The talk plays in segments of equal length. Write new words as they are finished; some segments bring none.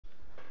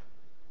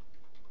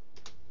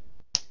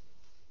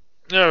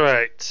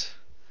Alright.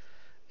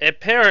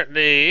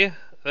 Apparently,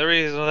 the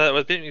reason that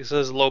was being because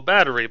it's low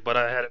battery, but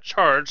I had it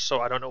charged,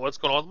 so I don't know what's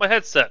going on with my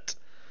headset.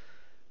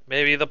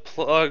 Maybe the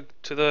plug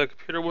to the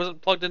computer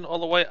wasn't plugged in all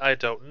the way, I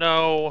don't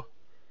know.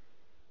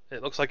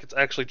 It looks like it's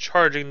actually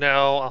charging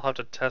now. I'll have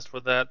to test for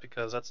that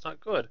because that's not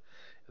good.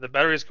 If the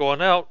battery's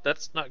going out,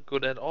 that's not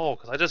good at all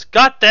because I just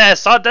got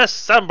this on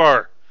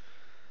December!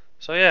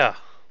 So yeah,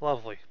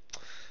 lovely.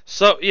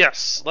 So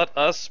yes, let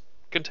us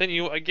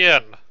continue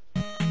again.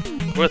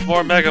 With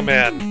more Mega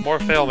Man, more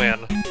Fail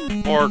Man,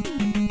 more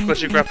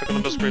glitchy graphic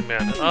on the screen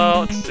man.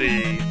 Let's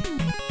see.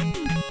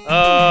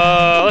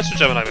 Let's do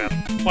Gemini Man.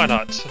 Why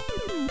not?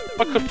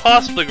 What could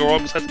possibly go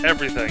wrong besides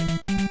everything?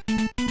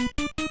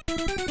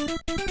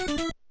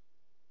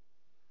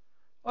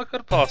 What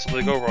could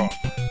possibly go wrong?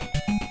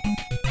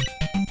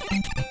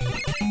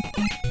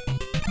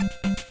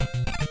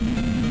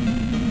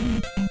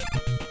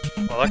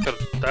 Well, I'm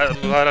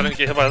glad I didn't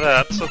get hit by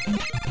that. So.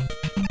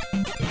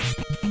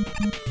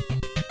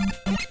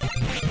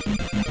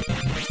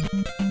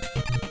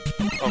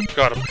 Oh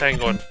god, a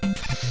penguin.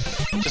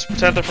 Just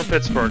pretend they're from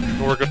Pittsburgh,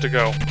 and we're good to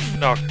go.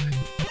 No.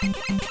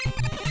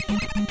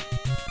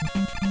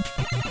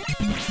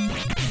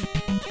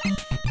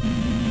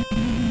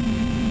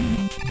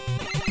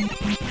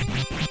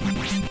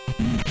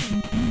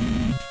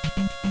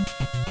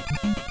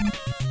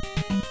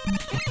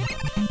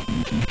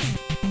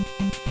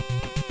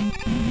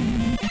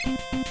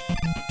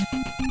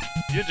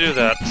 You do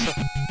that.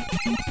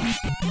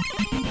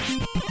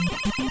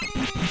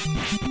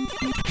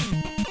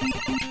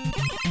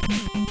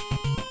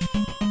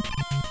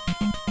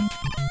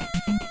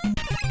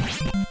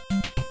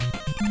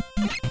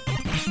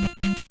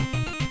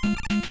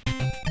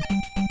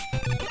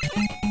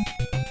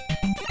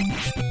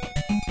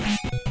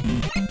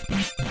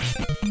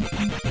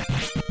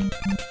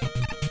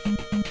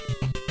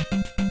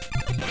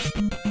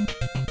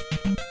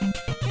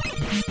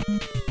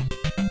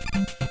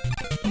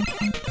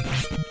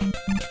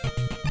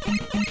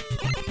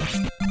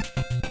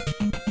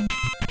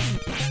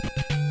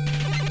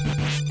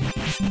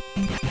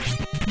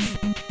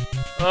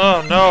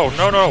 Oh no,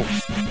 no, no!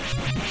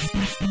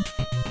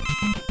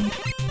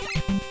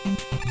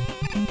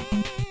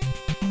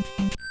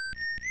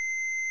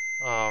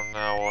 Oh,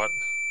 now what?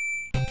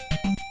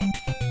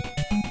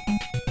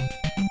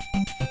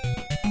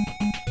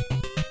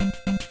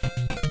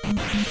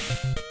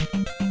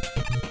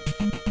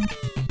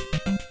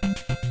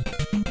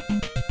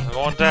 I'm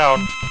going down.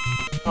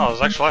 Oh,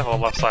 there's actually life on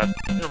the left side.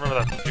 You remember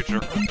that in the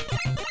future.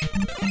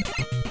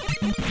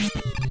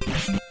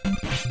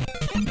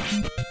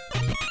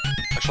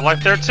 Extra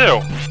life there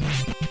too!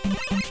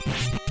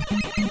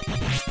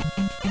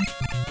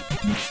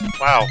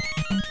 Wow.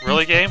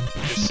 Really, game?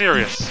 You're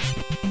serious?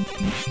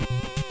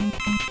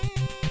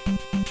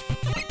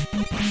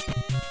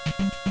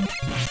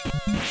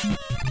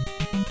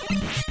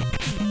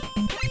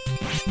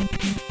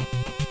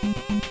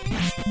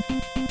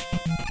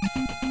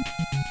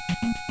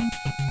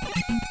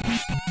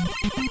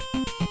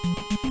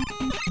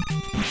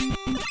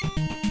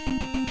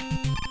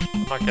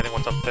 I'm not getting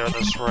what's up there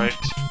this right.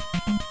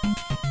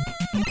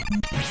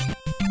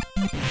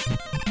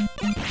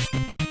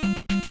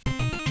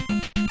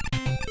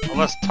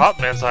 Unless Top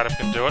Man's item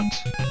can do it.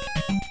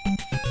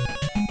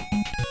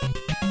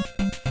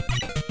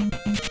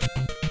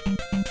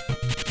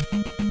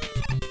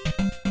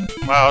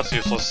 Wow, that's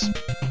useless.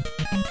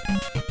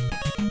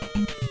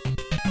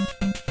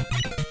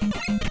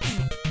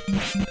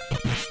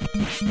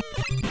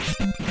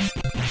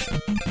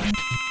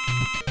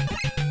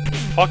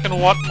 Fucking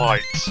what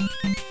might?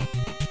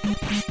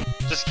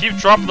 Just keep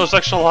dropping those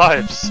extra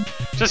lives.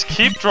 Just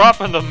keep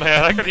dropping them,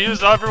 man. I could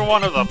use every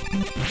one of them.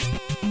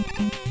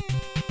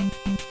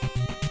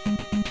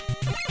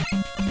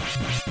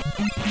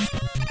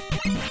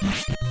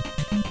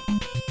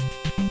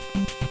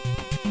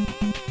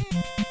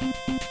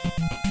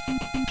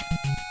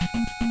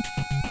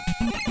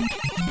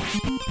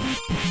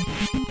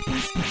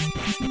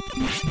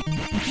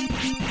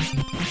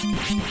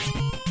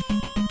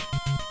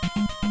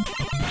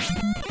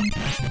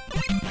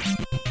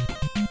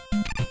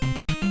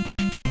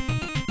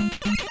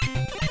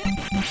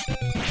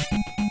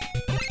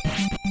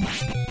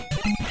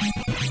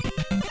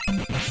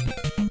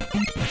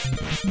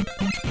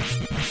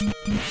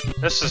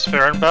 This is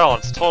fair and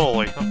balanced,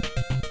 totally.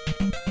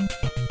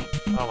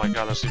 Oh my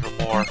god, there's even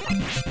more.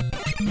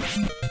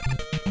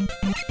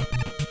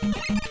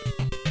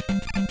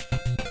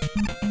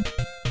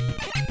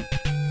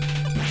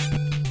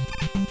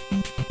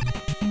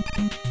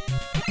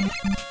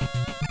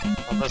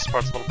 Well, this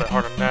part's a little bit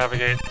hard to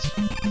navigate.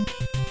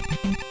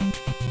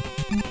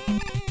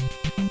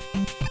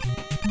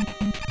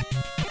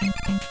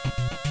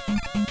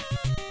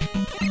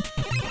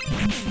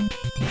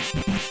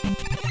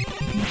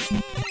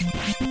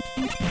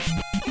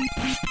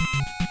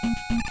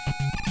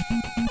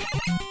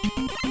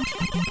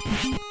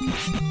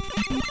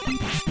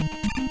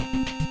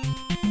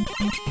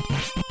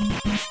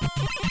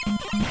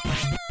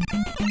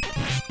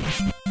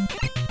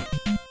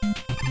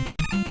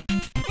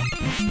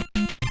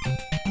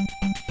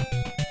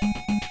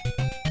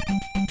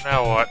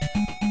 Now what?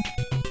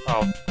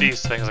 Oh,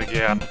 these things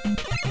again.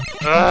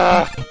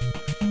 Ugh!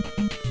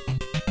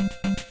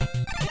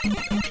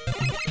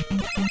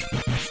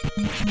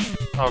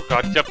 Oh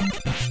god, yep.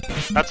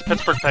 That's a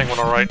Pittsburgh Penguin,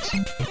 alright.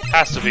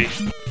 Has to be.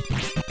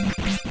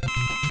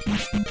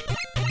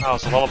 Oh,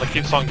 so level that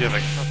keeps on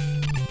giving.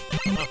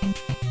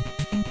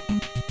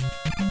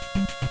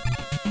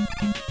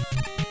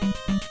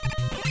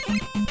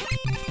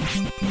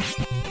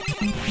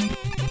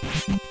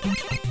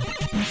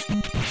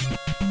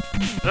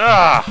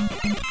 Ah!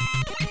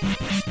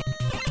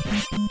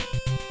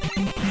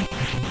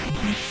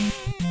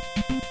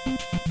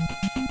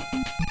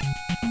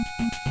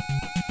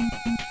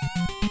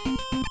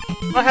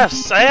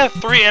 I have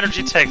 3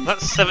 energy tanks,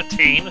 not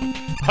 17. I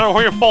don't know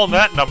where you're pulling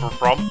that number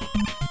from.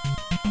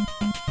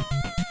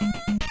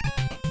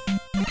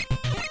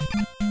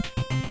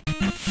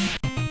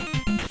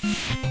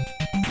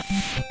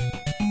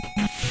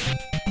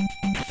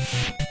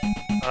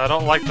 I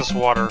don't like this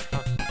water.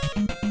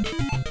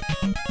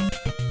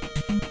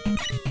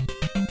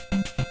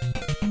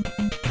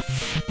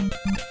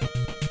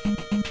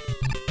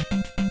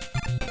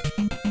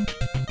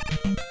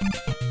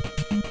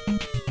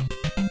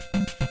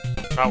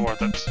 Not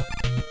worth it.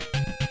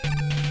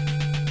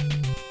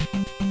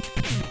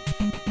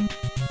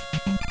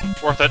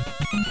 Worth it.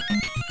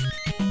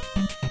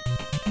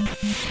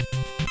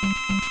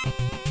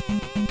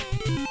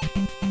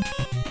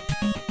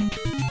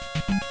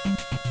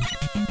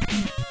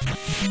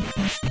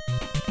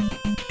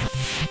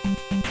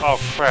 Oh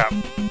crap.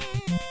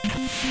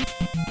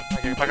 I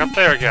get back up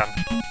there again.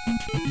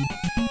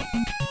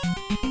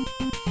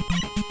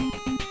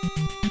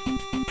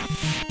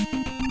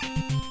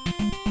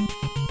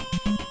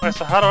 Wait,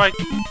 so how do I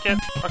get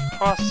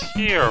across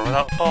here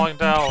without falling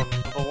down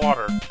into the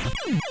water?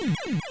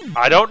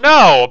 I don't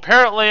know!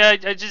 Apparently I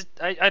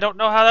don't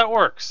know how that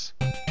works.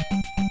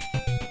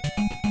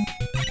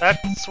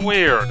 That's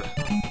weird.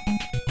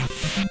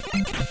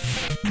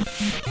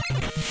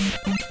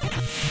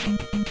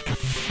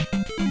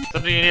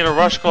 Then you need a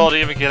rush call to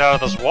even get out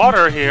of this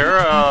water here.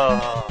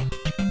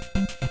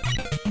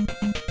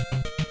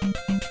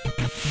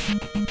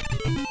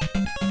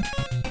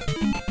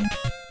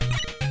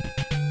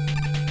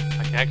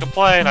 Can't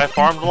complain, I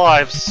farmed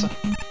lives.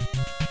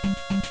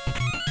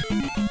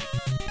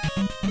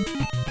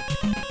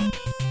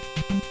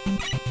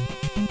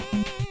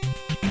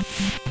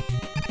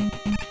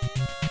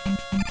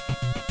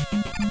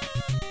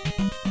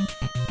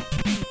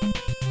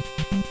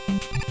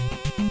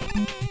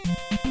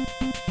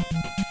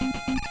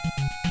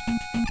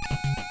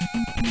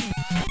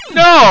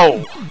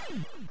 No!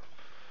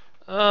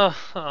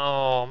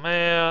 Oh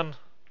man.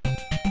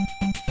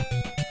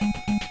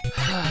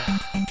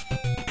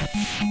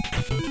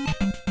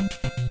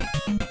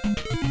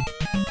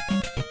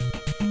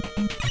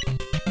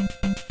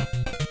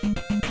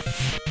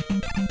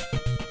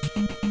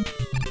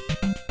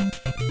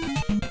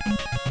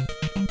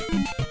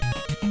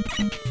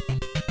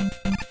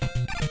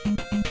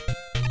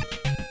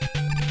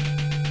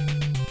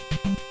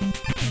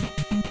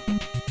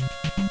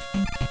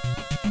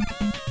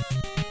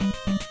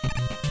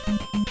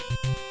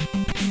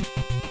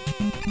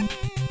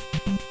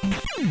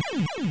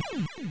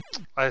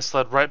 I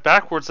slid right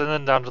backwards and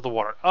then down to the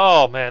water.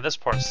 Oh man, this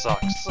part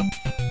sucks.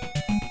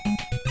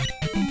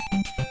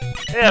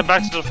 Yeah,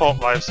 back to default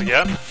lives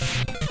again.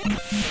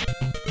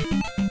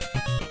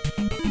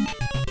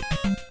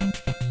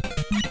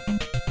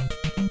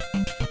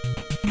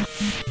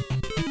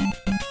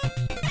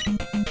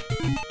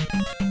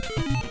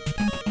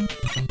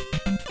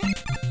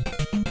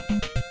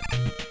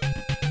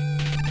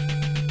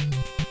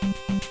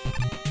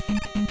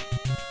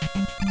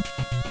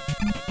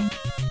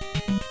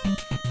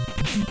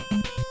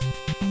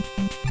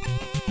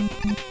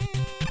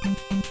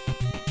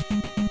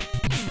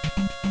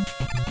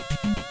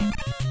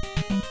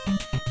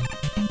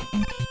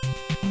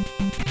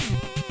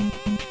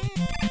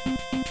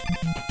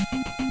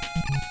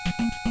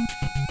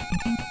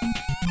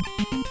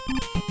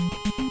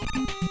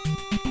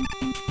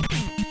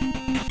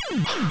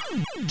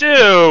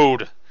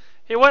 Dude!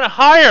 He went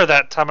higher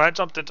that time. I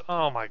jumped into.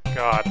 Oh my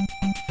god.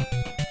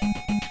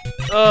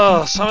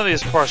 Ugh, some of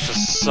these parts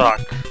just suck.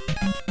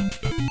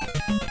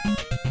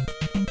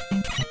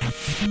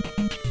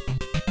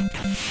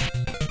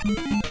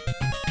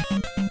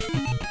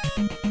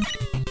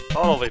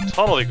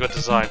 Totally good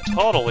design.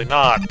 Totally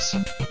not.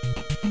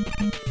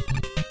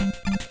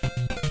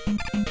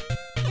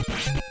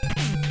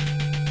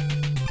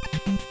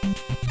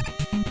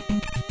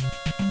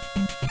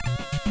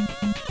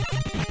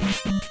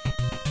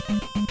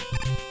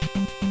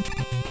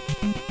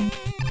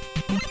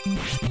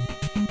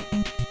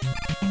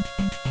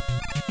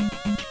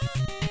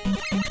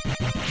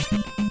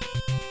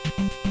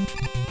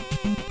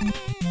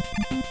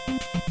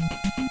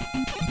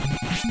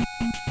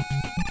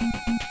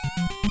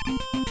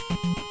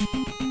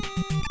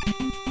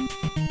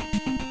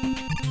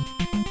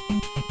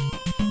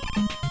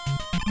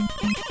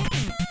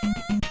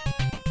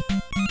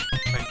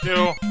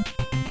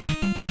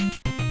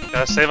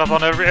 Gotta save up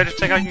on every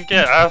editing I can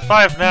get. I have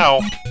 5 now.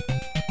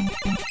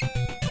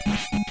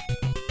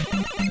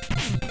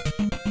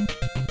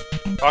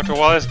 Dr.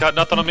 Wily's got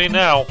nothing on me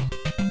now.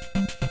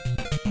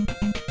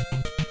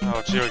 Oh,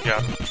 it's you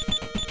again.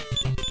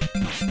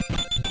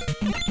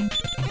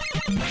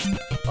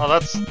 Oh,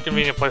 that's a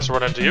convenient place to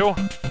run into you.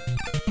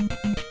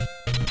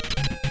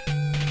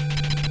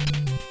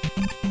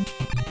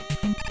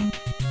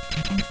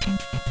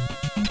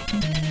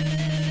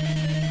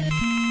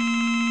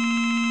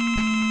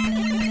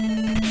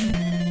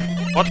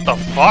 What the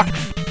fuck?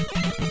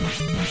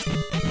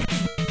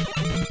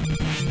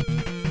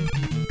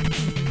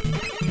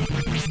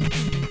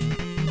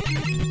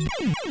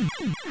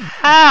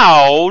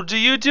 How do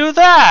you do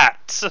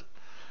that?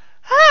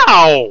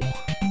 How?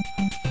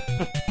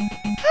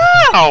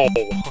 How?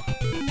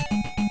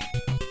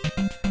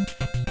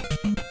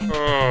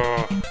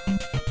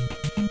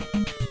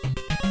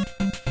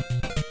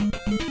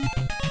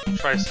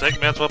 Try Snake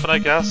Man's weapon, I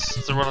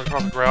guess, to run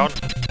across the ground.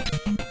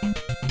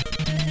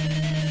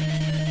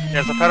 Yeah,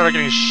 it's the pattern of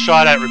getting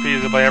shot at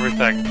repeatedly by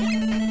everything.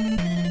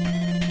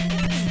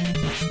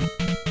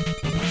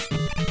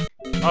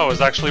 Oh,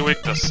 it's actually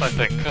weakness, I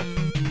think.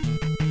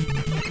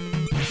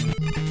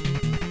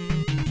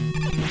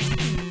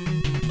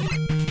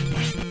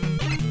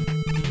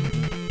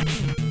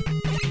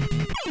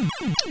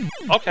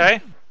 Okay.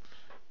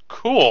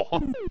 Cool.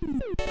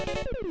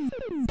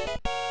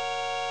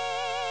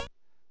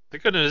 The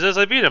good news is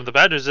I beat him. The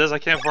bad news is I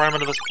can't farm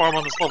into this farm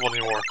on this level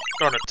anymore.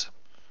 Darn it.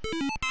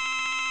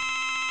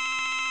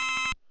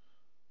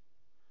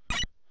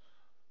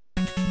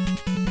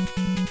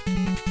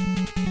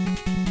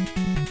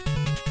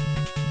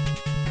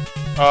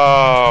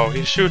 Oh,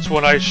 he shoots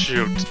when I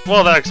shoot.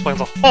 Well, that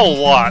explains a whole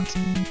lot.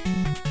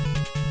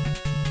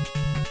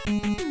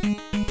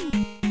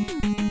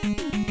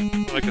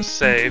 I'll make a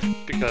save,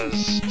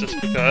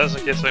 just because,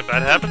 in case something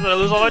bad happens and I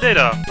lose all my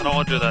data. I don't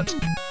want to do that.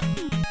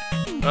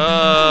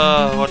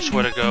 Which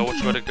way to go,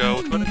 which way to go,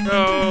 which way to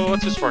go?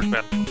 Let's do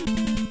Sparkman.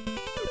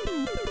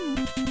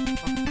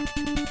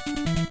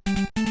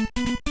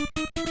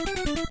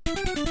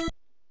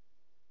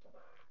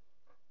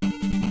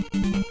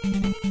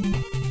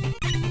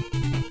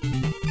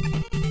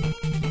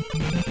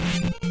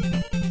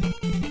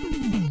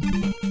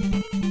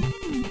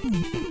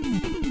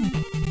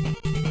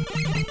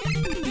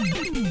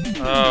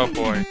 Oh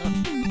boy.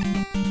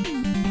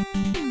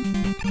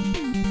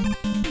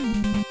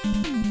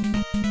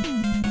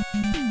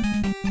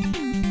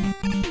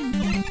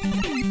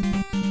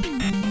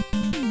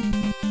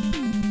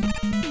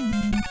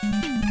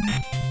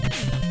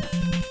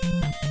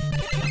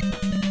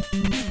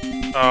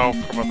 Oh,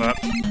 forgot about that.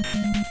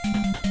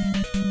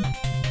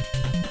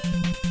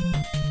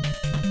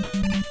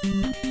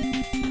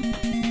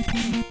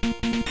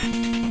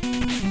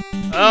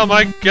 Oh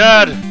my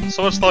god!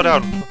 Someone slow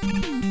down.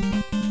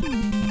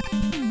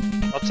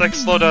 I'll take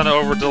slow down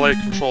over delayed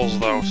controls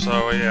though,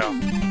 so yeah.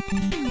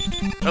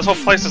 This whole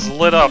place is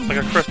lit up like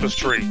a Christmas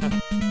tree.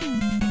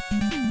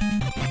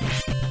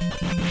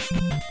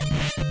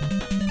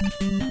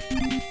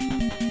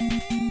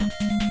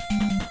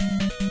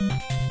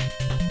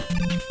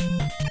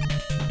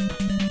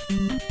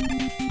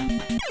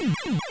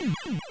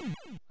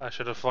 I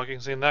should have fucking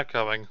seen that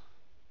coming.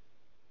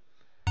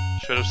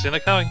 Should have seen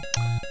it coming.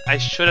 I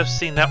should have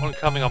seen that one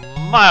coming a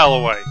mile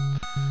away.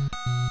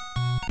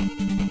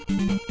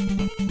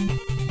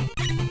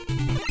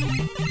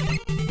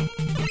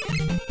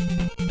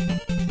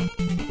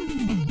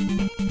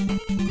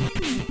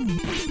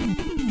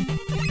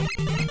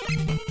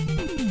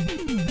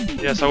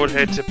 Yes, I would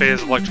hate to pay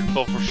his electric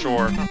bill for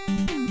sure.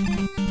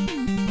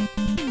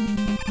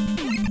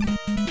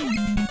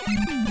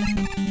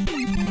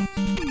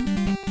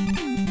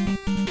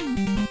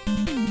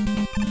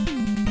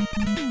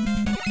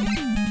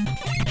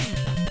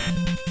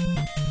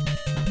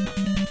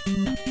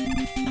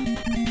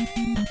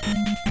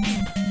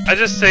 I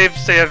just save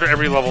after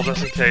every level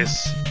just in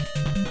case.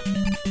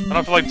 I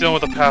don't feel like dealing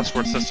with a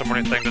password system or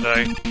anything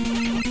today.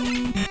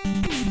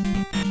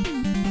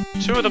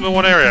 2 of them in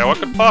one area, what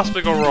could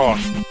possibly go wrong?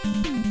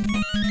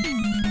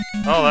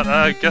 Oh,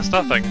 I guess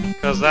nothing,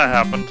 because that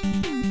happened.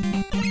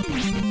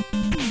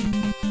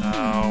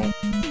 Oh.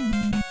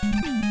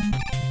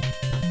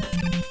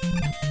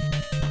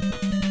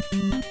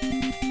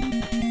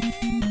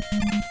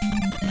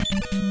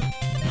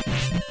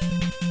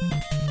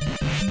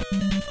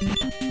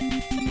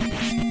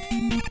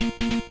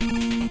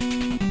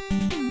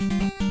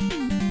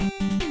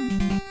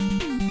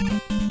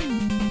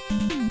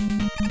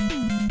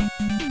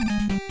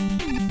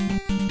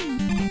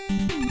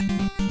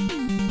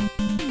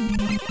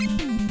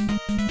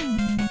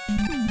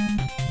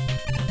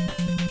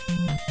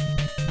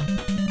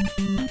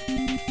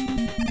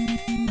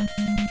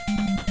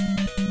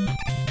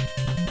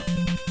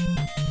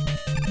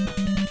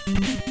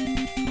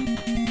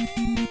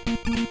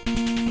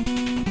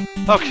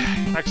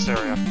 Okay, next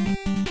area.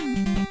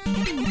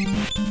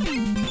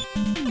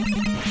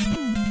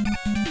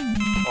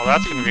 Well,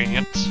 that's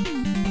convenient.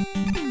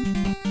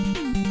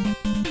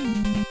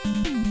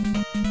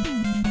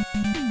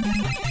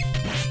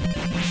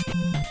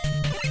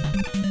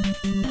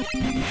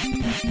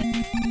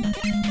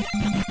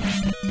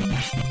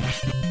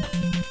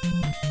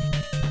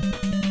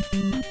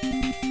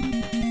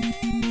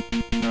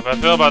 How do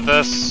I feel about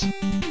this?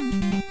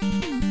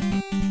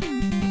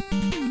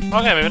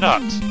 Okay, maybe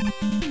not.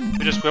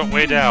 We just went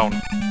way down.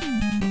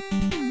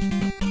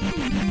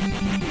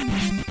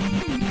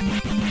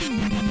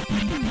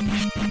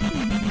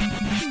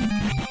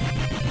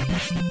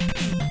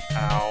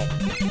 Ow.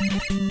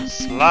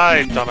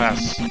 Slide,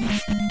 dumbass.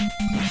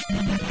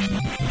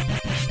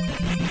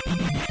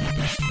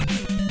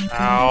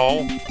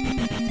 Ow.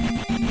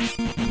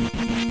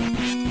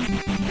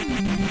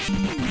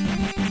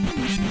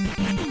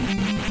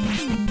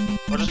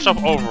 Or just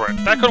jump over it.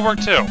 That could work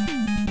too.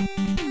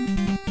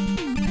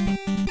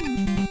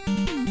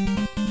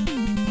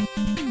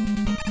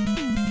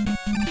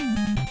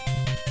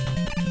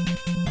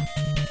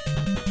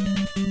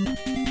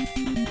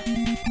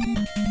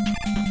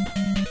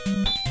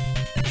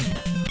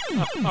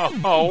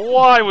 Oh,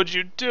 why would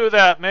you do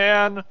that,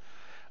 man?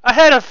 I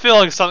had a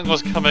feeling something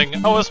was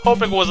coming. I was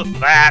hoping it wasn't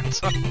that.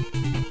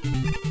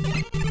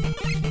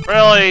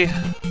 Really?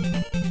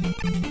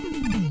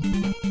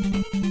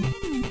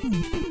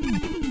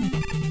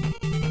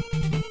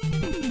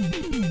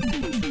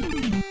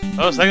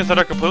 Those things that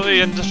are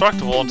completely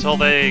indestructible until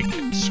they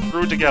get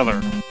screwed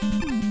together.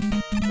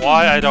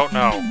 Why, I don't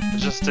know. It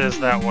just is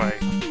that way.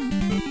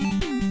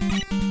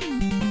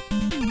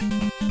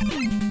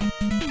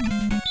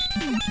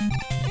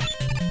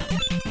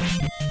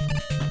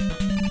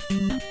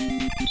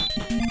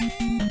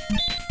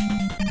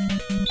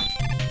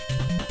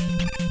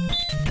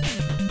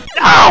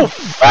 Oh,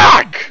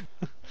 fuck!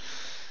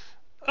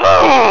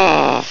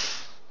 Ugh.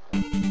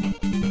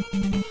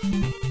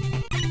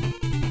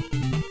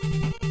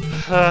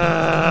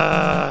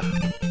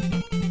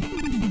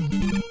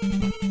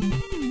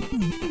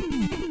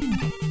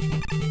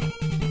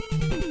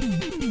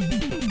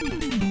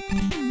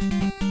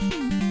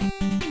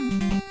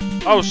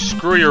 Oh,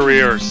 screw your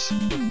ears.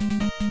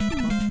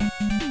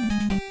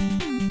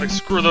 Like,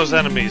 screw those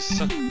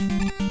enemies.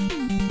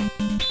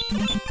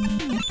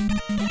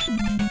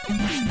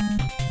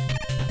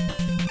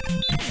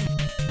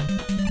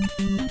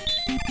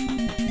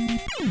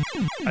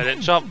 I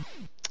didn't jump.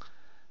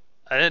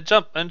 I didn't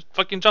jump. I didn't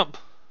fucking jump.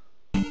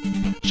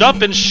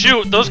 Jump and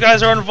shoot! Those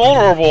guys are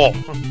invulnerable!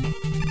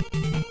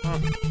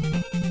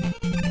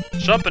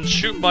 Jump and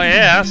shoot my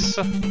ass!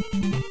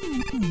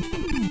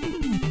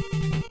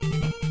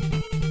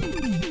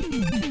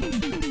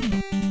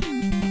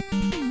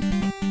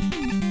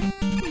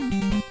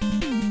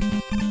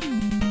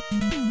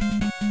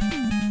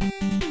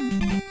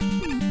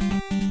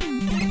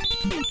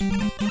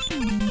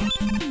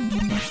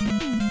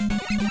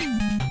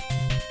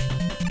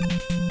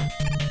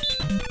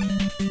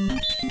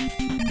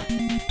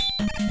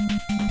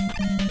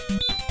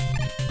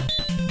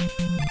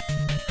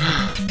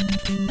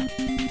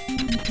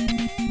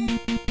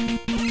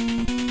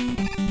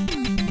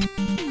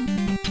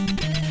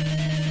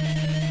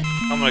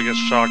 I'm gonna get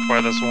shocked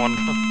by this one.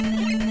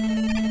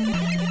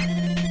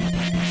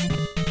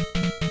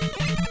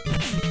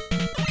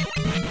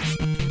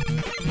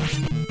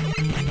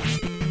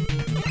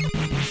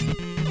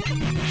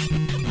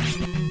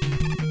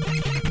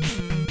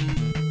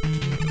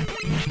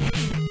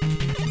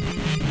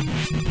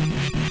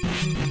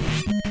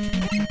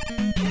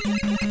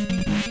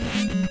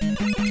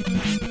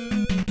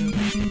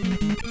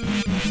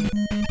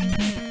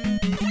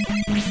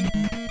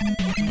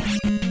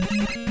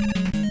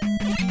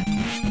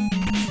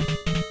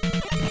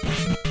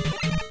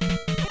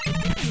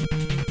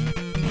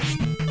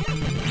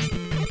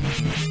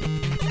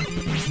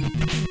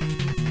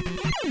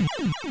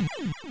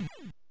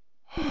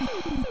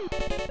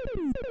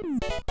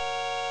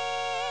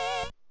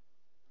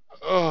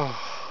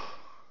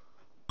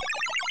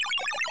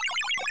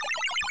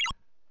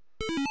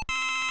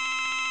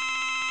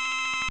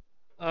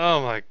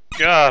 Oh my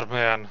god,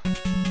 man.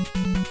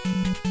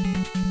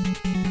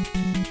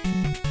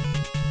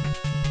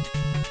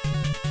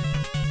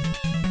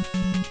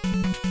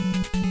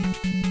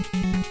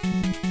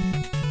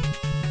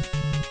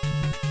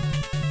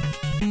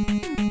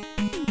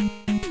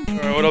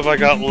 Alright, what have I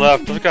got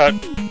left? I've got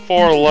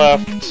 4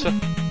 left.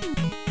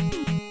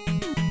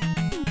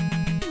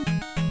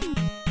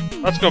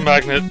 Let's go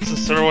magnet,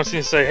 since everyone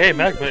seems to say, hey,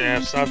 magnet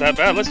amp's not that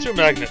bad, let's do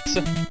magnets.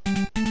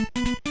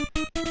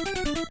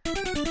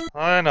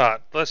 Why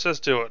not? Let's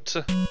just do it.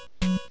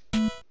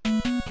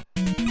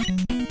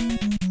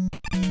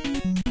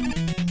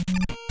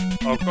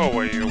 Oh, go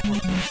away, you.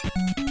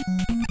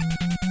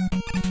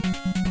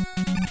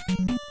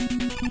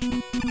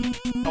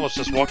 I almost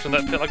just walked in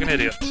that pit like an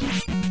idiot.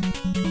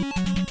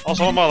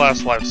 Also, on my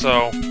last life,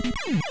 so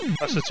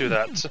let's just do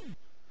that.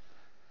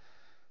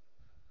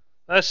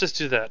 Let's just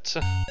do that.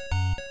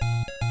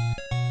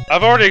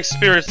 I've already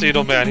experienced the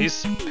Needle Man.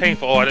 He's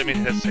painful. Oh, I didn't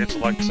mean to hit stage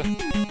select.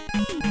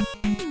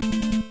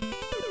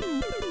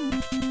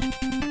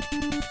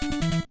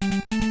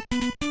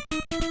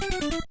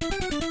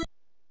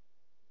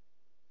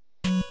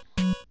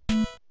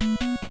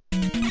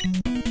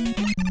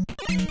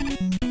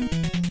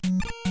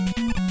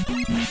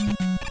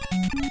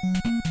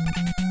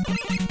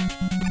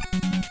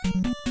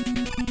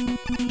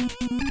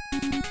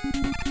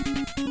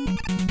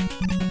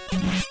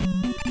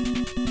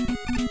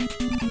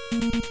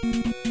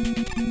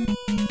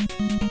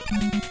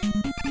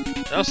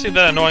 don't seem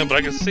that annoying, but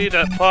I can see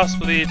that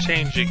possibly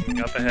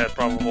changing up ahead,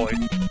 probably.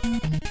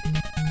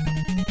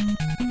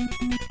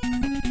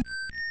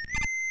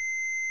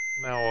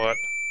 Now what?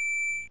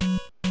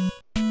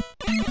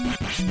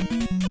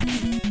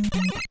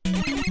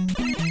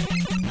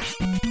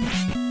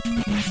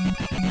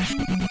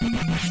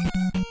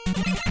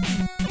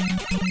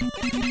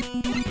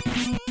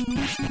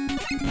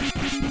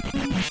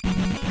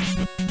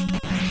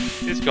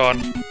 He's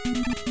gone.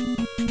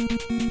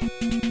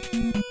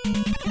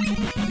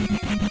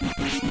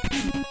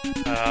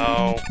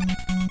 Ow.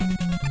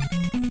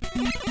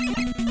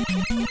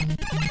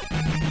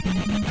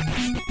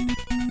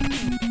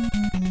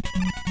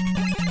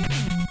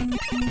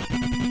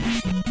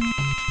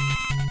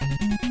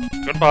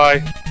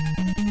 Goodbye.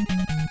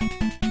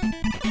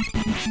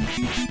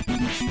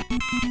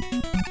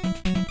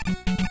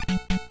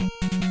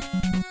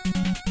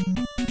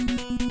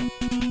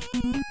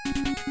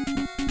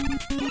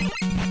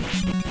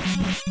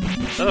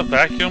 Is that a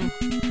vacuum?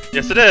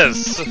 Yes, it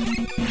is!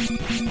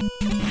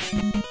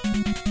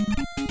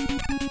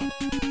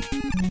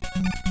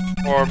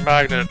 Or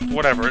magnet,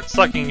 whatever, it's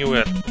sucking you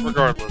in,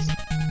 regardless.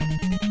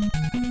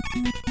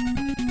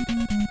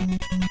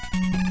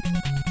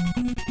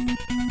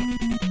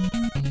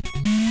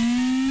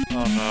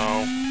 Oh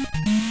no.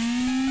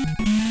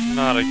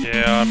 Not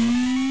again.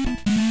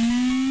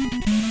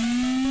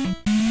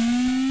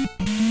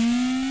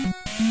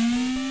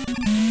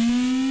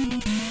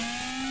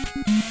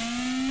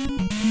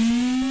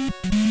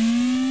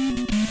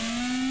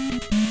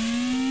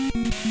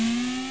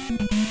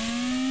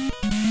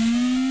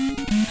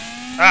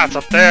 Ah, it's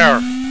up there!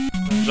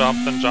 Then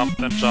jump, then jump,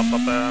 then jump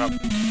up and up.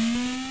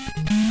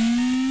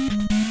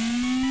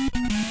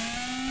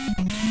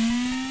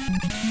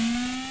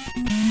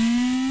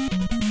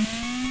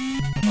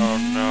 Oh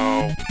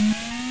no.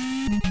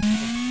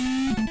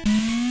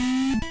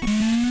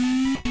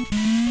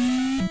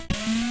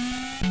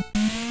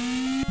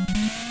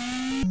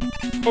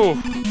 Ooh.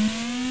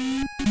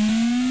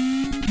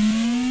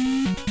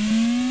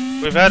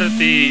 We've added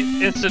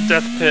the instant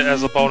death pit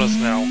as a bonus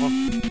now.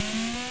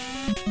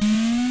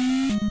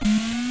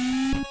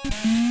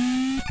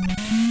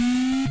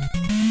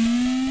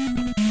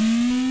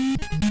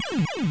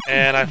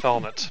 And I fell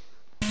in it.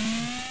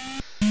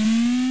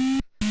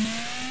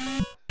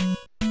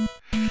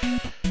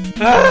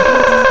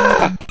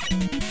 Ah!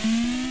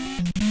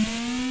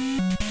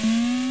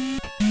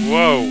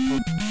 Whoa.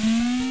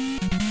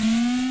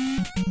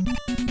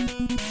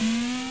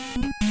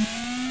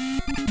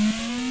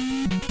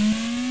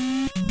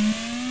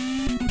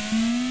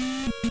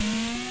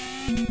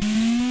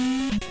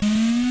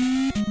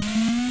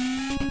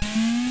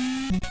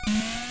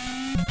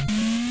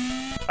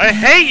 I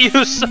hate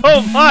you so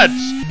much!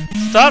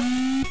 Stop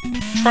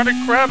trying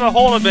to grab a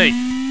hold of me!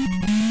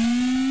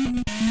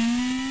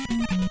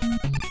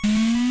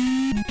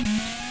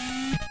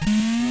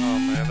 Oh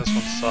man, this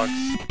one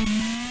sucks.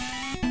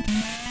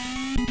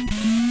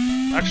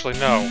 Actually,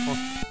 no.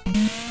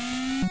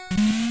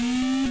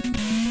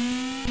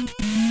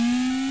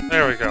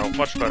 There we go,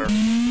 much better.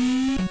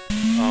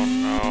 Oh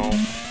no.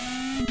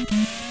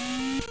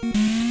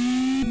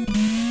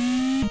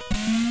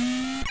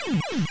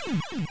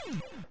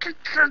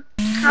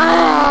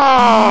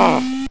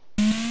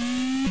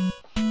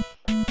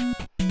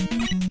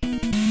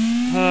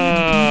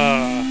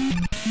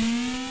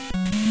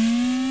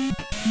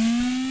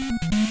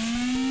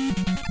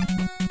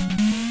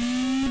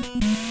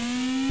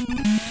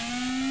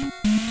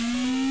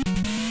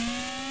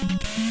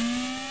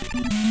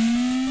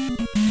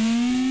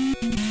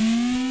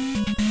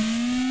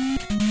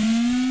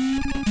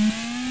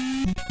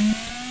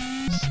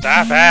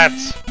 Stop it!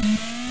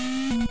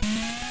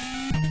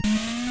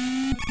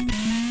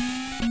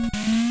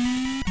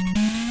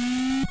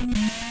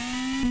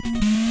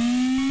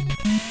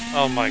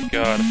 Oh my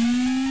god.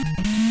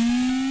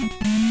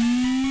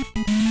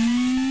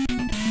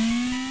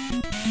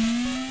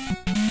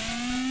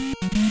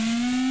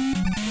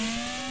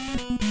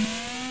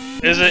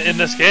 Is it in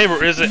this game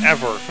or is it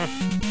ever?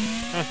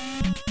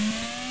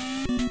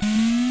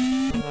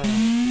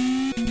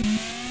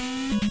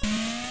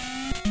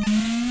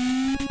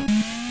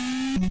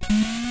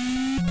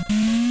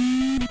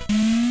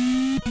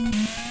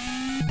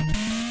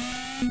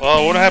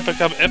 Well, it wouldn't have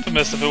become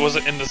infamous if it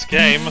wasn't in this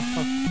game.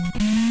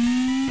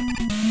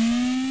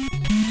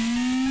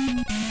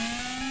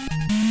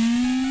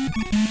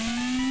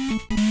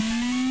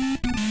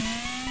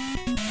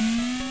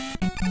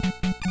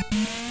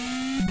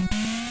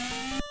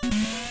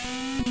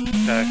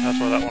 Okay, that's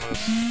where that one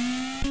is.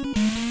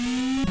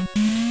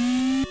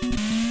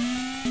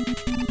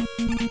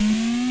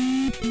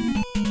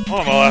 Oh,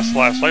 I'm my last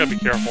life, so I gotta be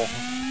careful.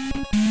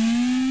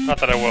 Not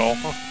that I will.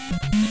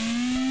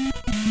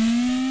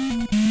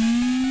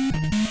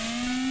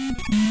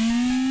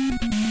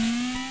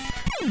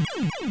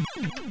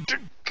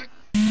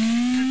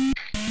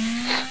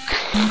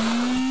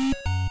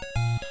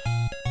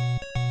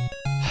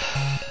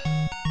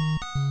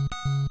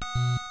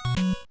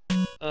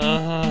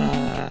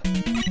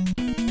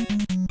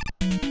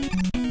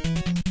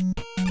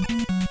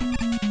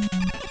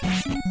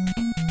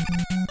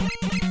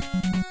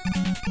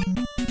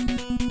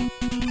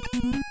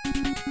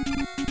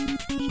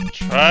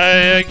 Try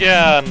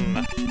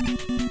again.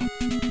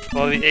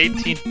 For the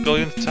 18th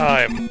billionth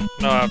time.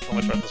 No, I've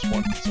only tried this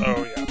once,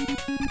 so yeah.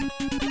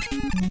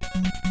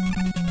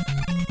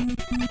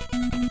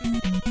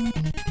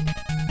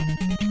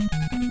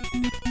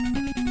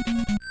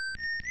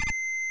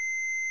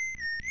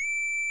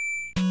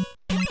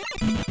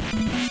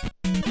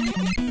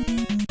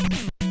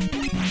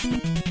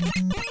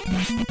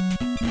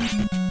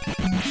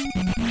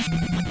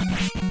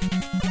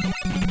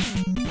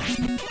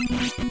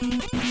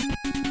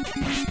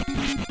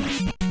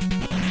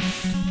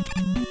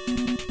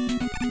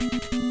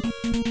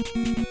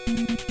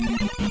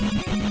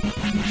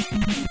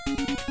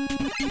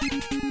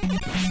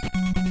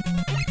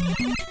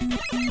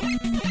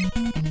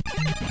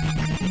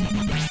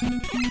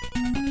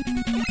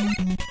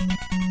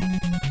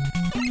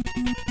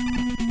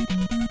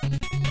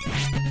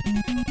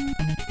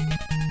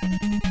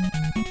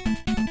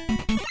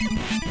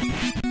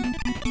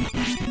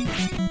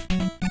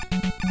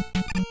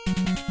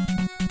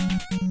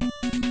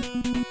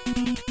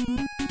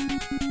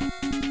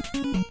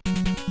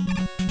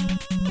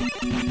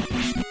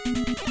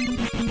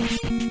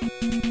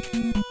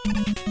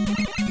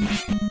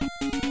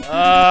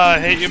 I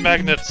hate you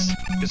magnets.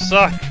 You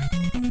suck.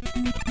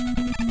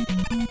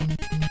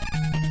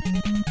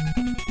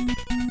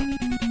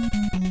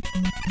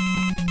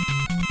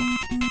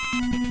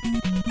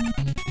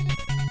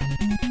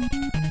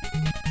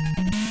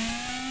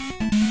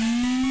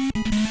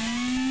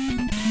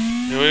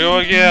 Here we go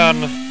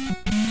again.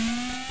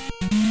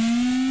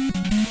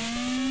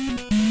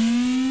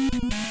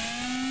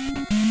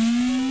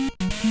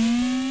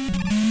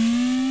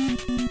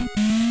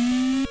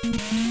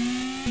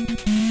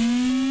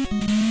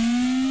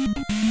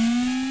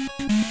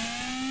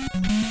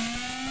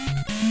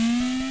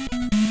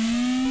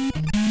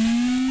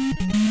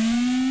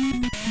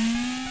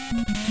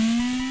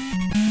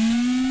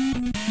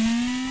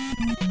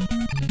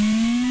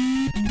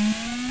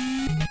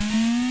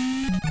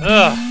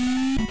 Ugh.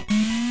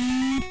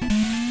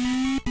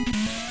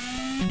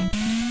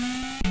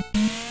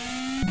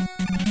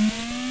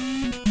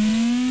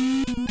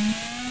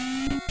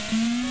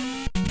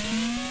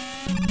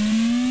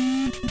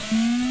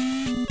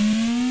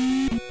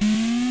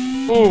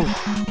 Oof.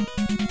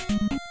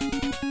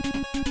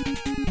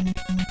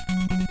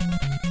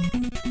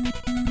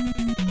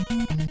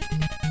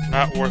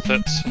 Not worth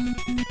it.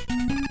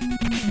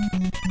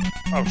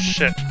 Oh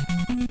shit.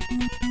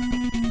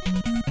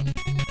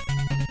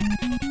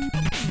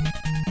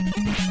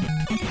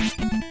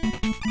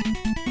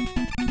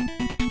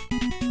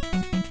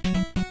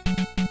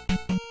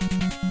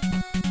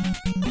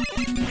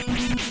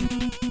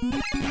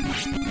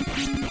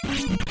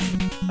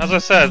 As I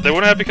said, they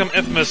wouldn't have become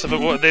infamous if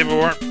they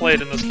weren't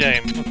played in this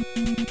game.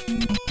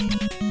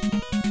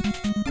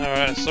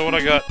 Alright, so what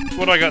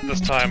do I got this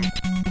time?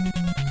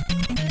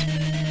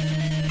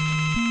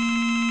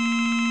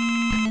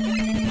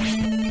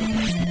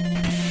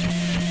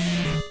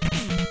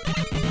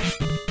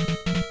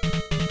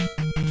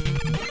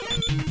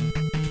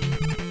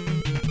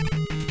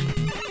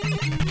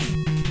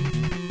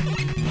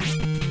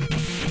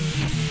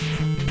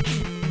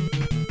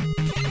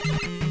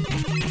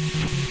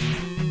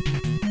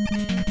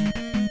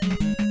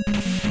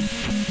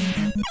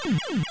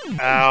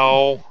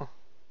 Ow.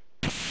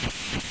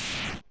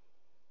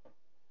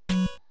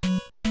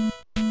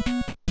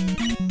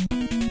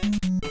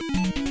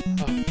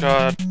 Oh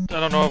god, I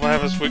don't know if I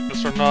have this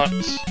weakness or not.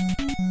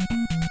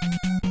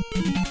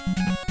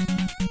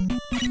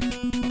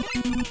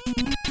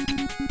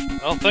 I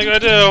don't think I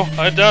do.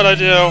 I doubt I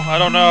do. I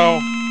don't know.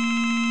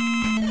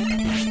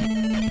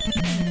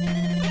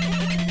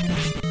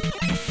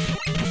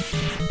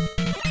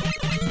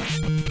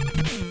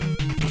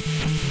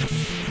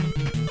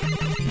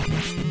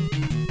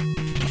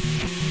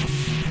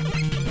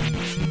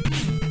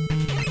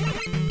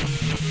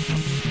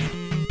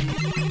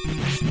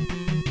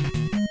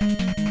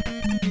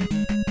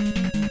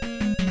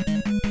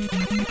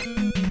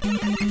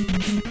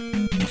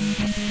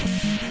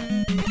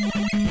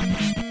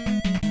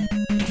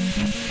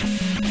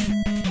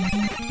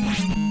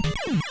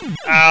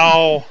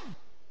 Ow!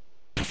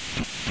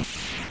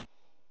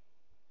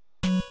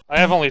 I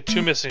have only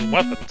 2 missing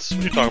weapons. What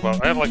are you talking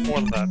about? I have like more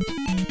than that.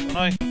 Don't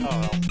I? I don't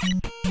know.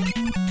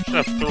 I should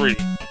have 3.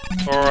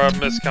 Or I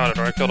miscounted,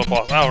 or I killed a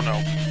boss. I don't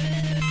know.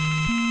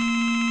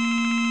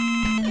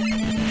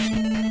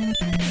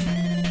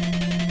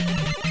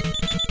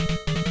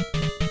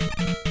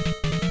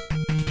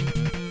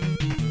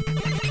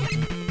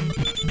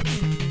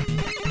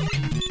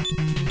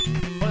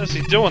 What is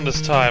he doing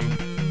this time?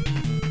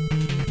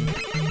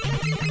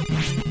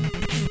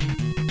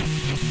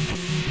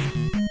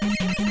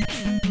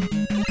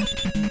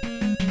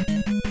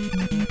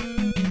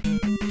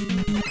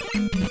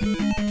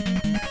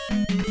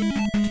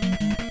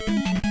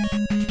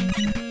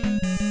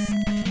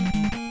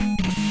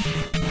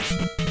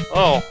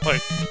 Oh,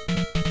 wait.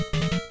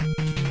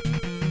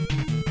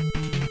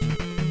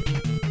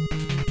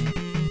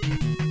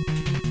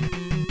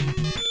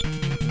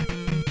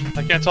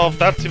 I can't tell if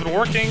that's even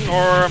working, or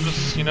I'm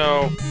just, you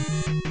know,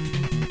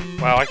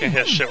 Wow, I can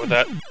hit shit with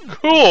that.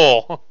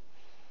 Cool!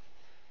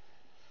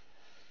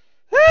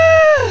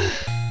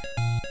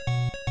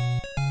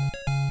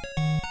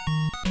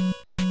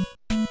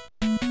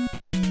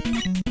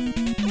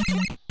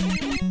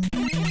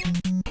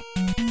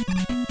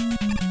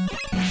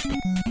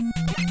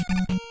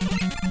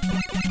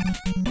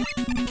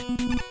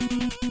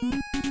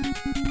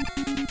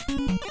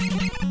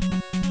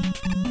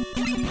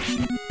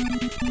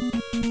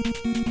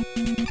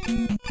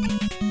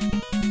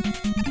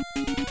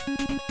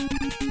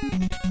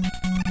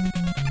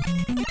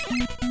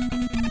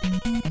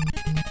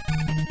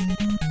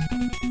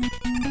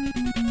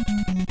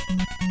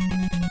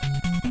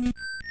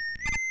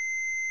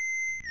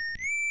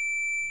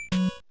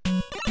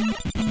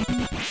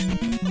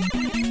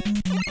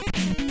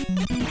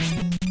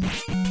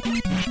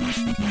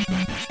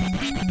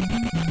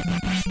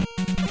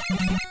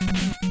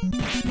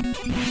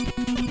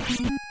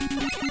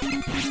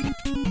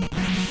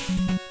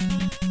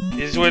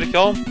 Easy way to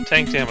kill him?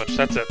 Tank damage,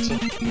 that's it.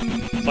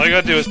 That's all you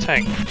gotta do is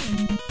tank.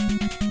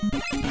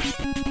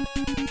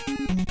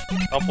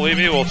 Don't believe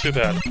me? Well, too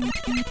bad.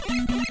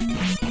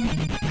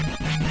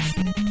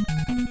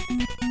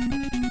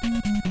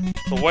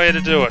 It's the way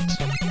to do it.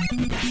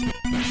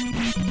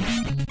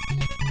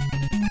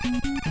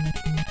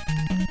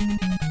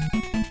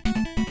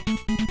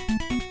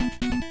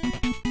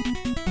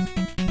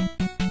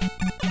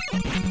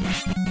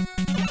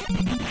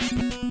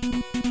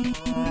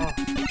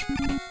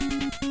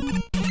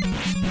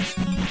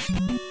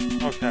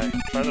 Okay,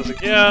 try this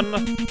again.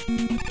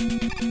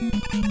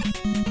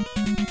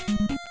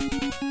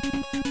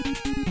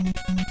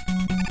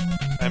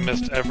 I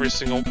missed every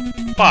single...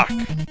 Fuck!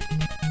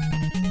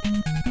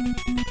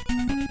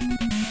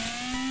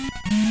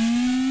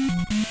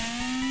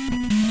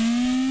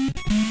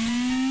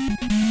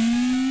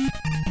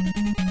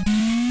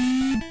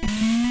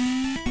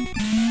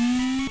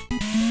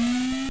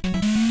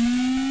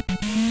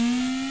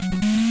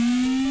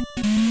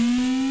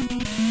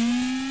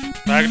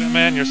 Magnet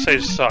Man, your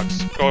sage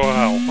sucks. Go to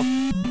hell.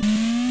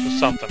 Or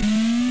something.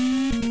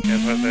 Okay,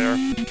 it's right there.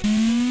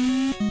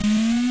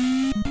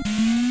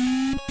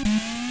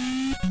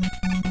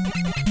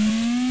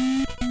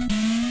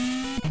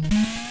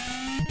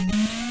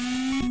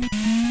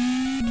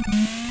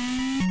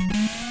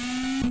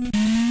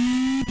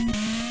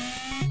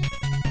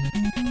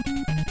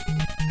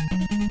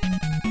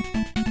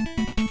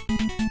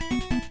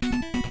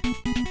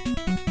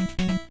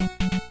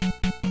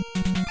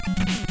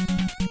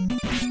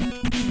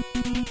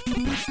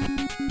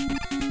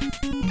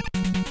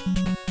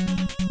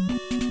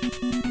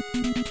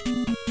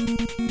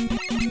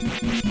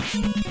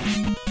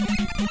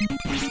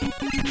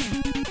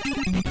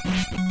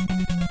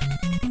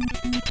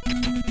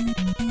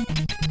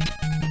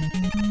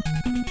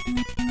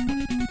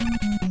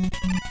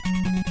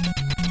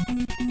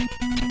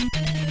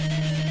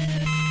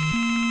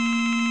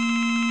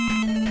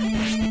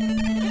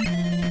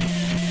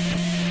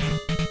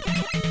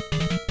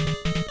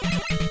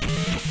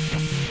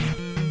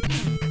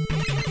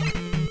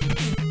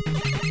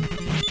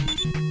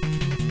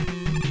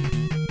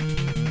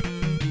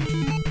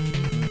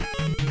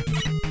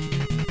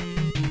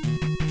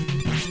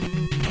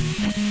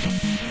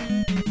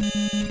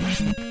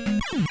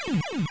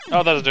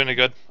 Oh, that doesn't do any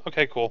good.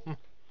 Okay, cool.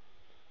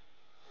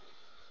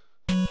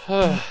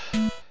 I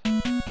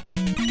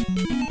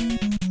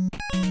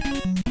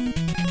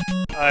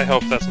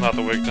hope that's not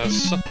the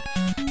weakness.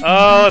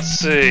 Let's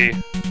see.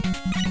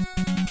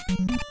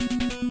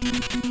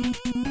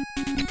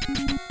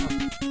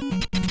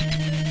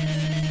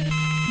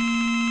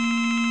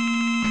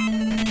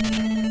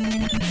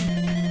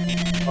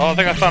 Oh, I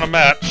think I found a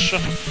match.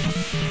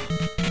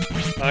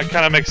 That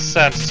kind of makes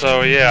sense,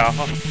 so yeah.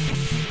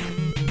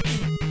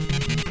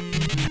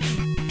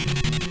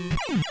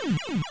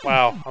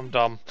 Wow, I'm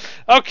dumb.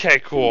 Okay,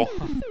 cool.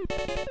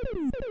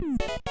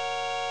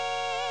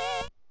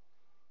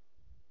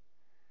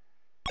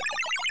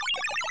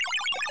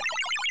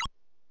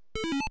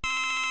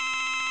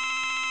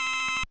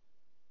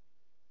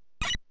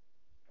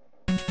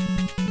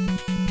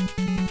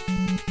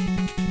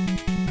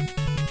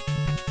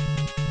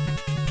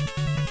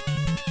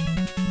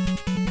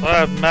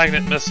 I have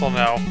magnet missile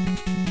now.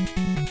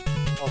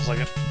 Hold on a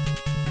second.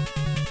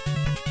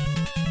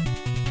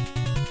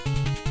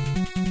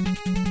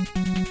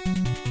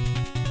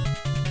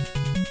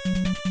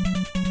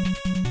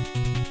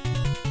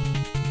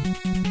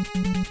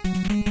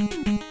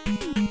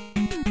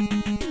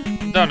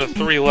 I'm down to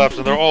 3 left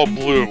and they're all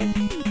blue.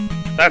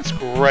 That's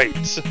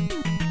great.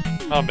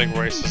 I'm being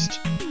racist.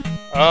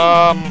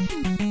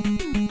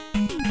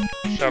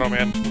 Shadow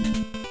Man.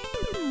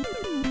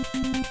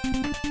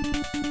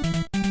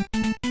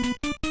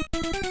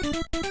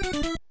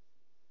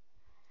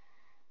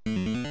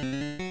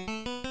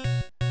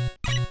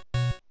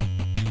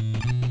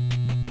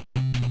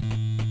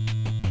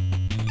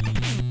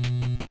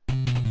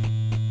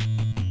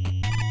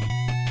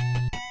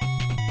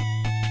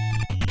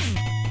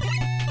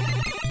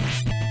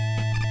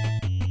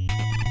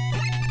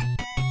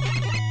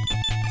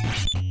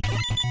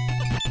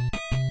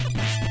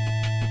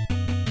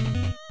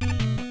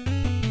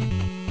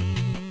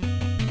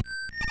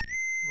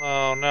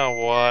 now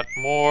what?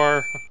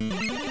 More?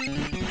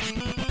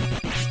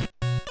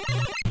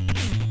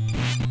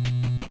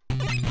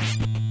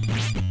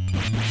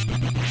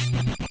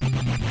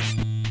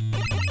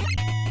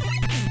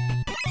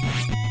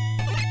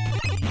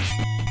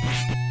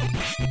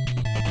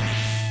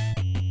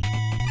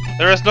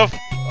 There is no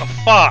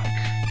fuck!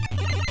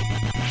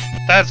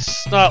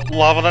 That's not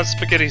lava, that's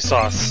spaghetti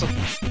sauce.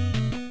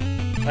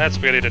 That's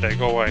spaghetti today,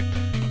 go away.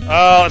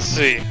 Let's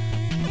see.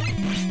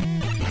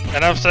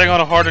 And I'm staying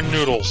on hardened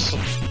noodles.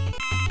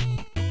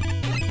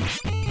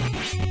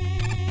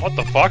 What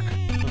the fuck?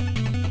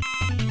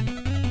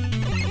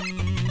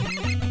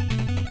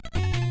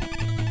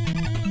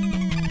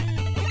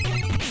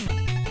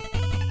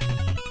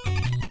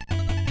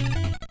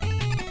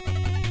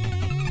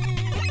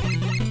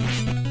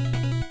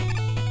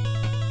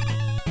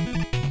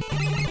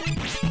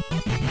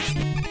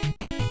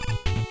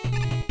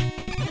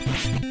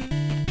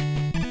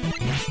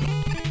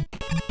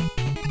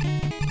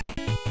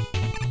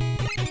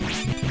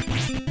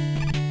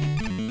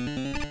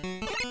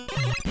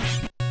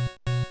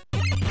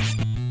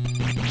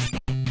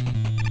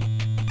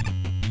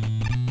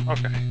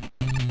 Okay.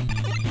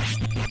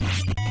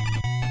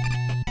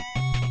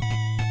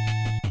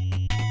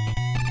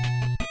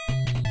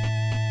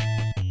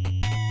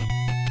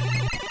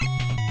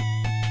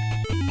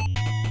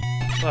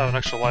 I have an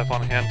extra life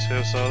on hand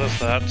too, so there's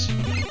that.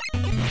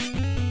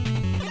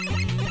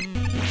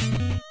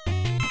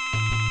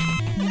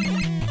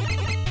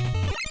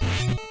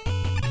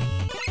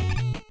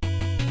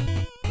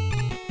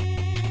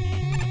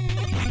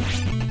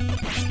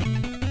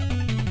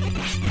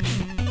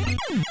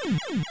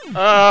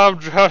 I'm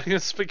drowning in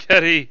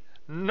spaghetti.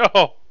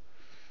 No.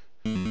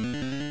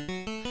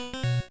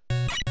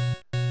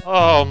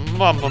 Oh,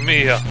 mamma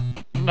mia.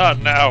 Not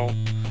now.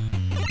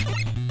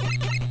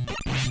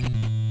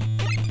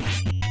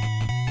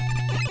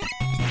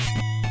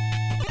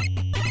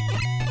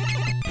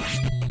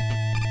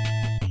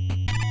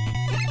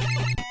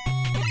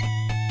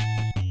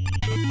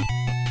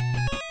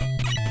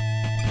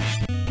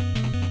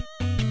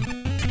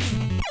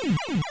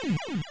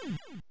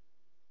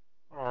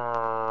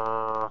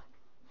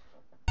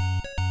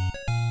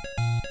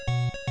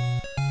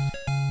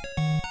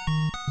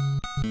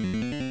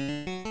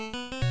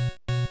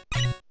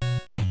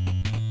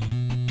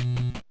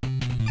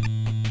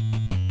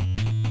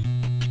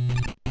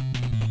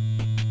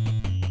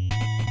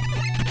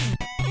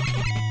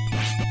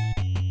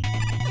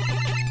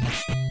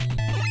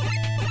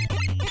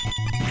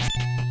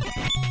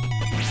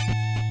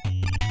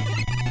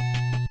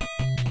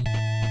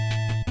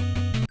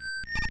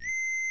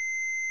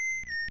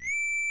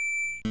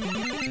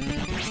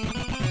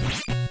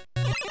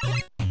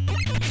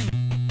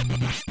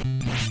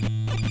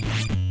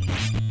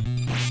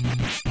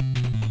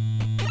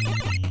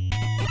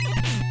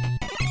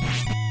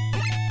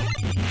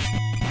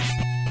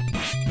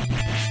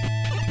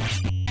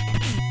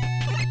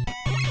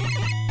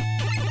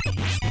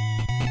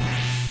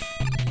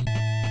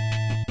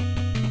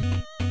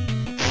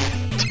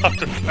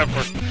 Dr.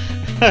 Pepper.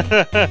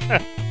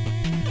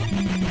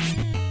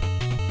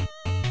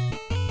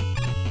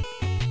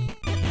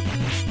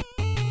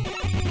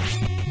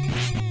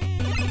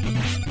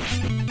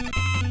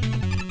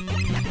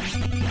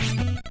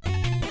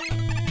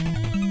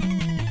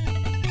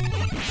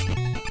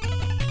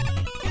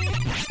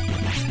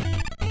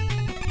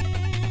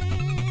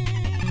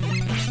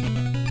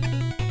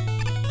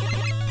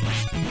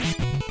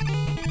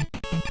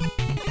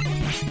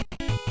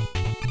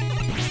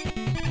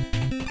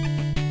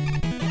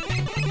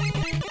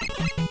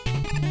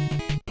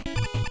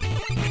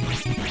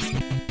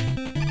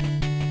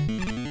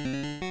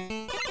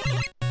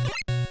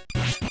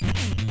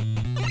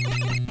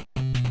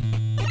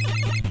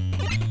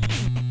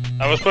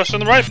 I was pushing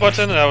the right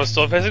button and I was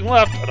still facing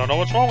left. I don't know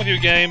what's wrong with you,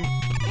 game.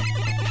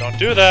 Don't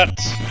do that.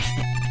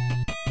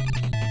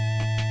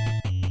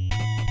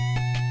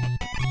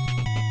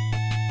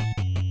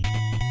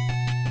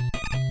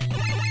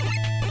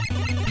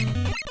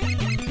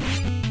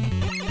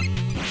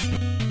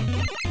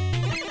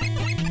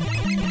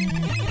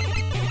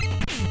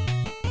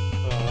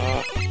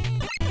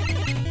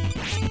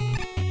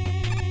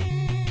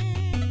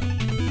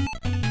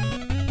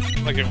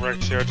 I'm gonna get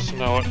wrecked here, I just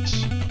know it.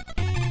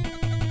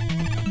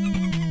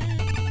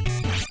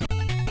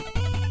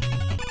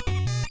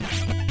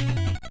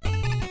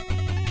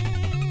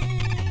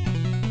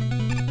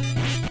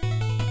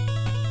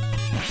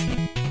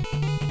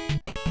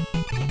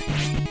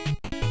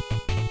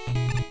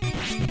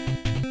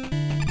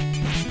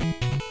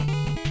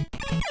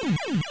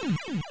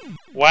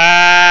 Wow!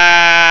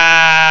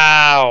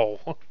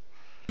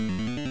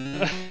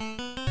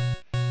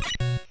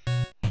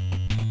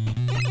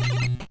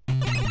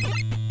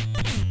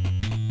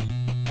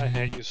 I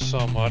hate you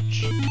so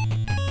much.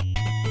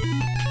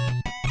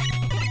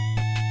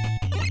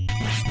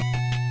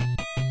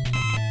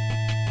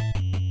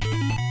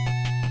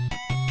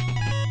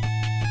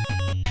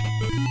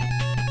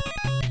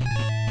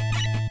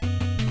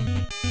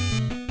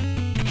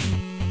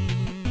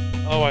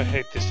 Oh, I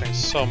hate these things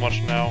so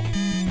much now.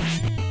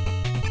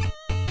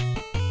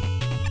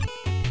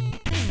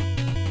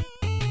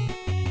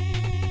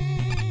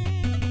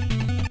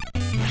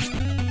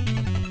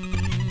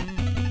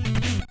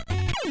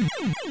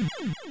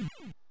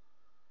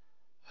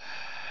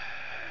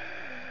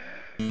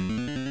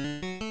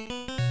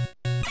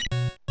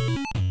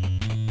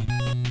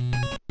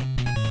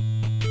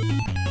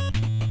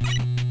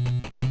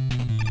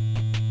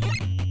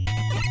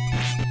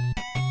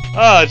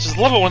 Ah, I just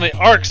love it when it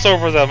arcs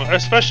over them,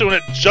 especially when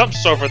it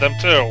jumps over them,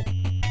 too.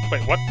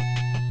 Wait, what?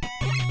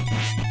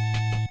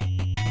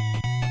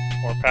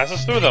 Or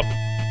passes through them.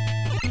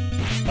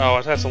 Oh,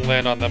 it has to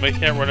land on them. It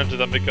can't run into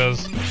them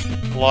because...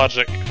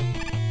 logic.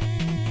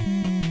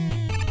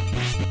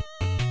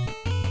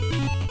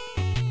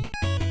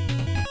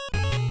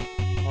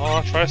 Oh,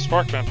 I'll try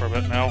Sparkman for a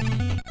bit now.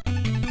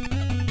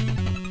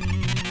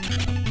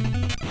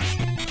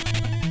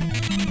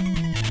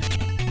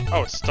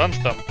 Oh, it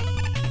stuns them.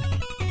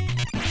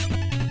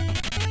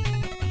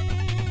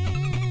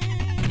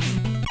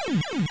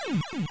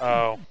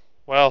 Oh.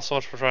 Well, so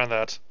much for trying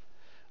that.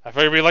 I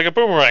figured it'd be like a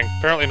boomerang.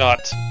 Apparently not.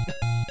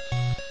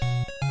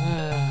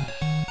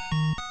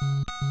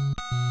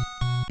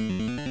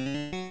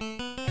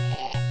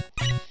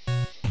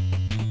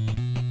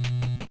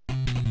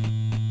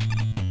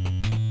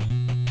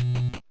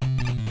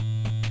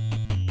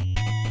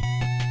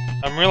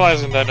 I'm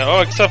realizing that now.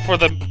 Oh, except for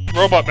the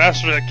robot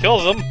master that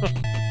kills him.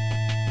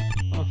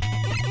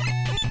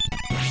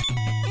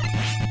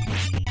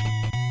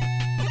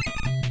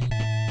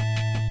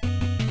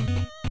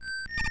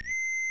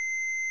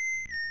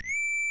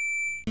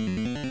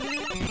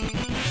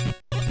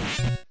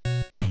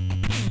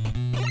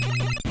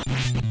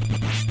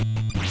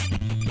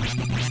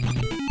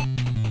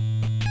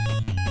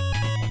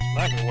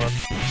 Not gonna work.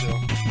 So.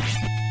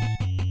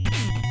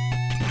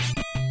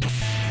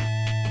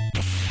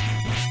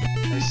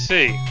 I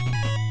see.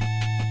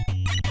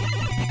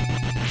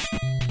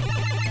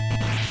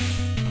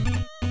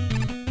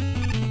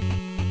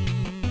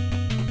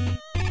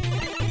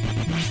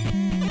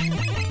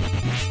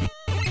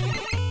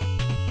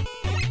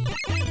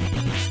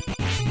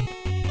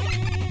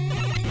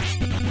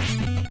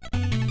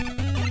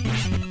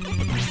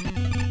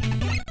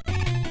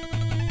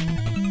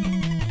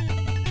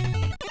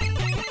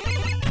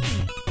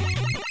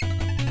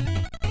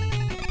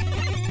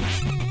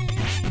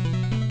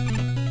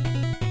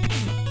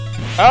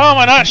 How am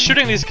I not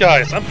shooting these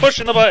guys? I'm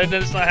pushing the button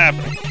and it's not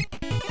happening.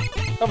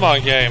 Come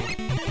on, game.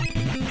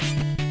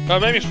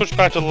 Maybe switch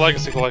back to the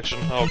Legacy Collection.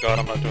 Oh god,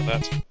 I'm not doing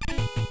that.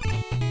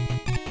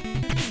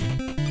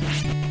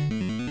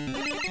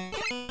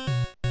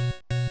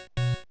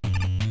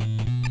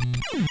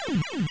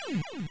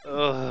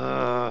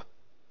 Ugh.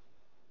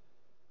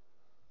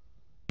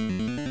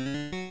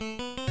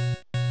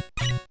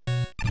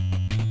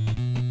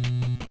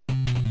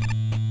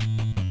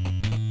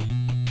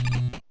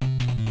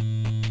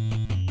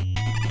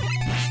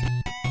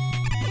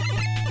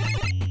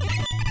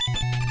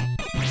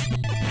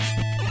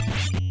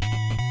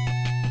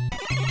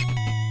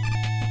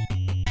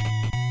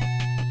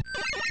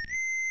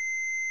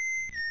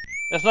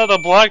 It's not the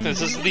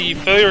blackness, it's the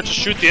failure to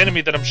shoot the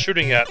enemy that I'm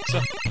shooting at.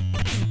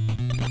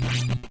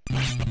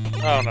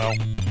 I don't know.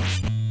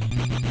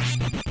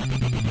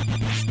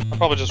 I'm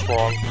probably just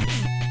wrong.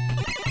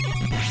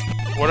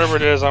 Whatever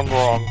it is, I'm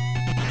wrong.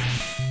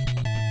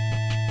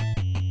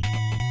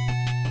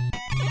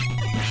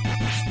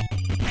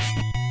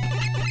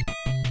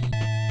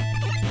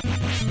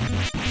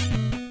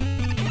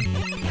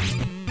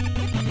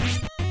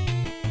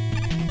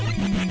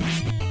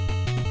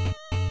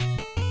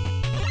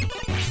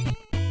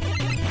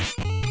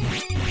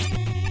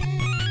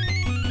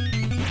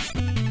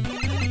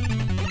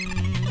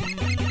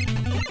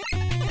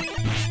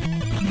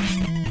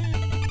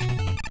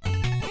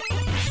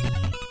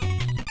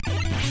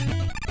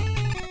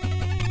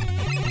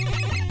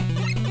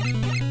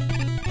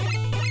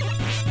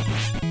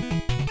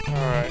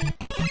 Alright.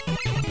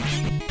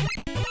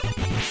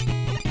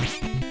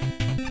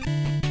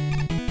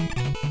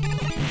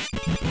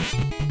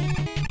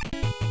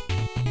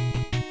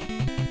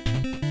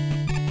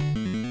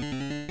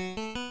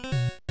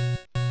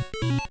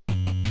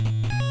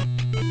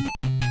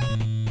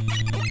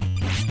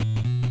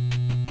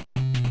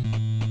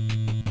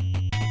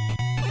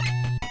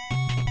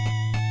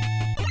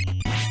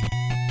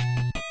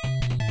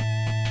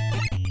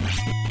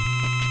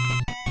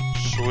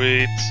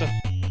 Sweet.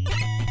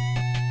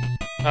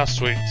 Not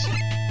sweet.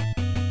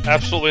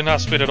 Absolutely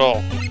not sweet at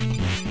all.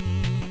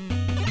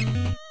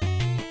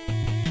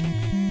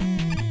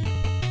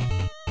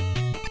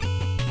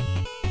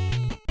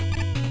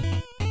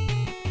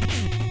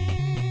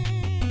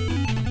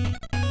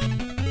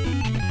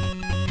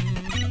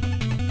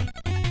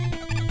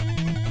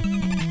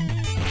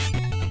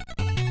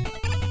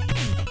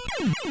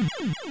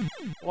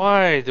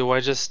 Why do I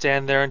just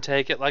stand there and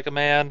take it like a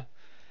man?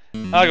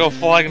 I'll go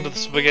flying into the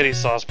spaghetti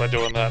sauce by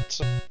doing that.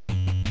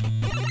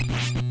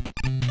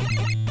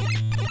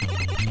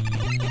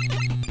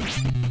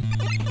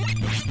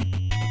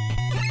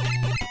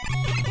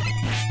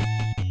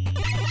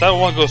 That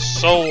one goes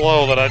so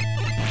low that I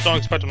don't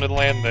expect him to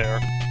land there.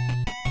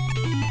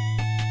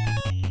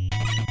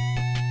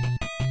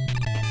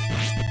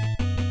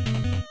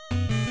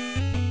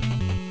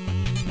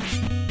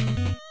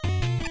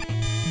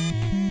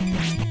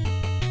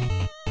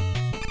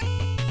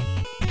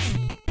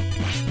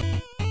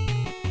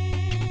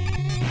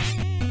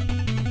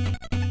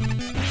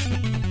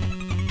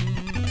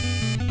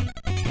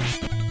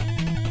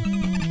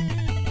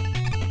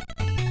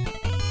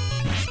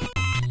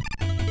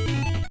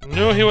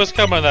 knew he was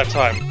coming that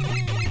time.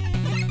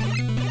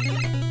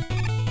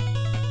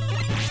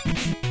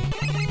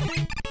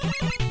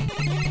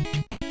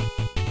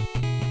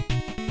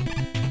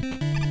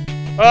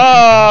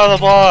 Ah,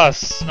 the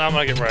boss! Now I'm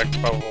gonna get wrecked,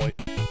 probably.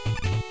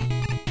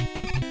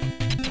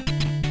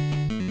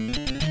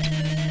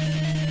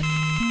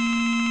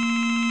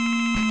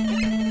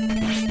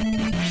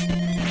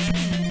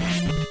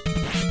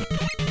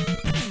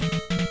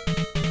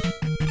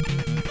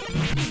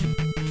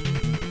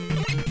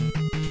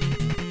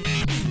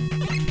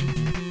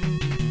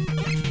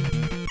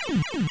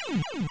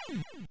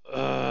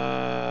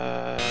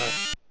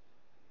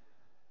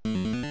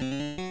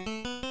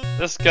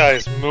 This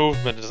guy's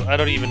movement is... I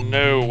don't even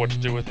know what to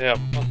do with him.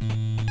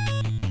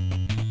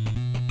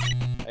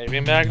 Maybe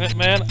Magnet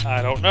Man?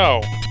 I don't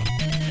know.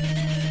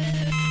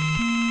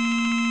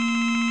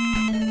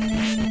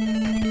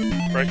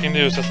 Breaking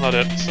news, that's not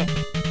it.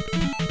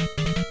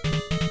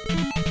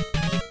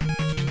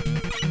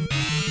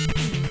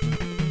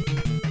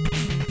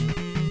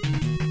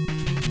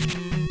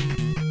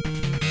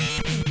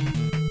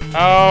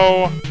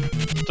 How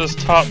does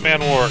Top Man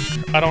work?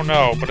 I don't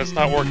know, but it's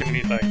not working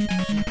anything.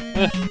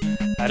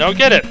 I don't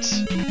get it.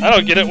 I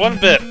don't get it one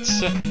bit.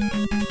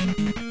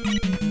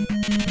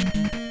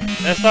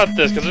 It's not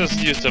this, because I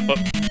just used it, but...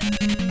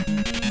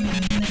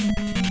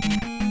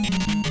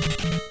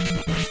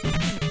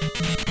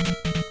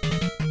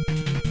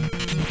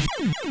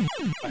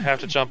 I have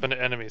to jump into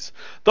enemies.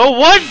 The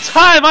one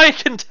time I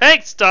can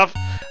tank stuff,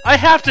 I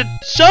have to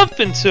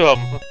jump into them!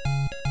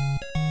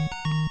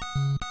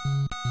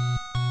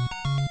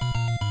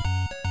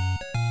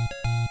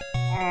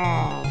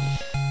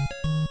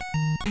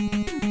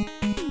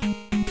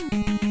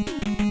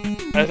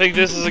 I think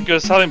this is a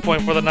good selling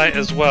point for the night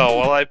as well,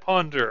 while I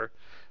ponder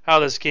how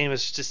this game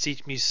has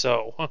deceived me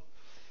so.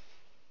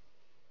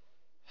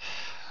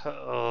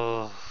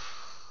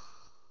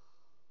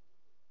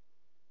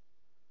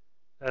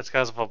 That's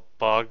because of a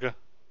bug.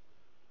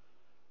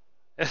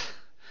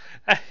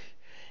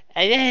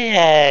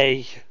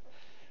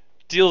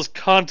 Deals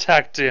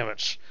contact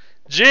damage.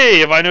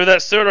 Gee, if I knew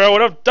that sooner, I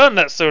would have done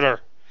that sooner.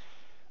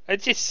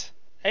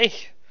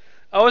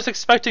 I was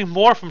expecting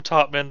more from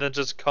Top Man than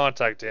just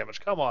contact damage.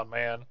 Come on,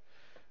 man.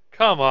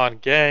 Come on,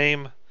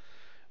 game.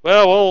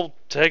 Well, we'll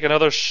take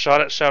another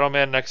shot at Shadow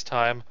Man next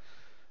time.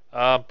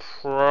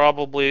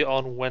 Probably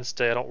on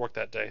Wednesday. I don't work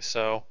that day,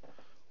 so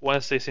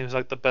Wednesday seems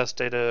like the best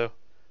day to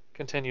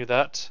continue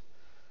that.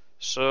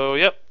 So,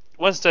 yep.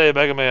 Wednesday,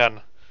 Mega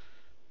Man.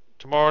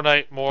 Tomorrow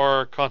night,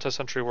 more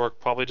contest entry work.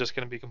 Probably just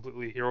going to be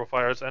completely Hero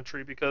Fire's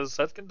entry because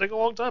that's going to take a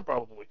long time,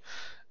 probably.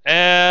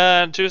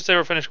 And Tuesday,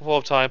 we're finishing full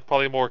of time.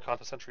 Probably more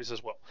contest entries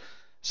as well.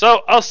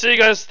 So, I'll see you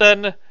guys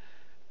then.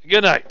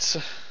 Good night.